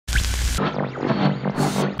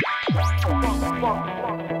Here,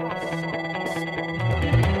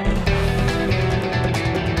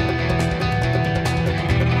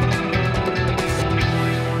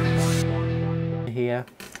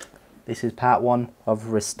 this is part one of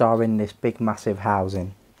restoring this big massive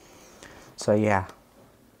housing. So yeah,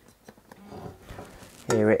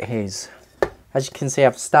 here it is. As you can see,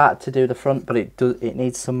 I've started to do the front, but it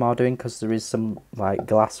needs some more doing because there is some like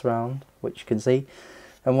glass around, which you can see.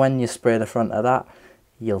 And when you spray the front of that,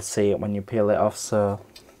 you'll see it when you peel it off. So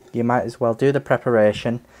you might as well do the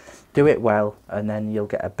preparation, do it well, and then you'll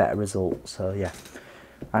get a better result. So yeah,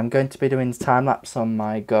 I'm going to be doing time lapse on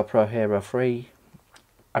my GoPro Hero 3.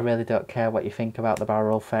 I really don't care what you think about the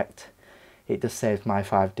barrel effect. It just saves my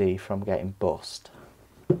 5D from getting bust.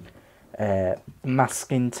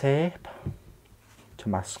 Masking tape to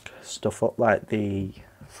mask stuff up like the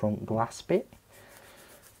front glass bit.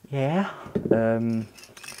 Yeah.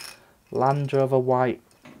 Land Rover white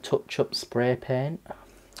touch-up spray paint.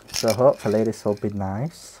 So hopefully this will be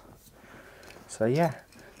nice. So yeah,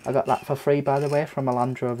 I got that for free, by the way, from a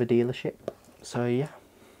Land Rover dealership. So yeah.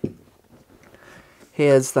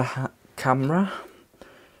 Here's the camera.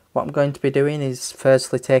 What I'm going to be doing is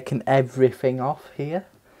firstly taking everything off here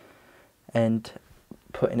and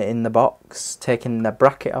putting it in the box, taking the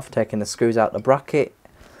bracket off, taking the screws out the bracket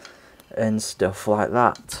and stuff like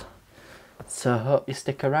that. So I hope you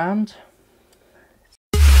stick around.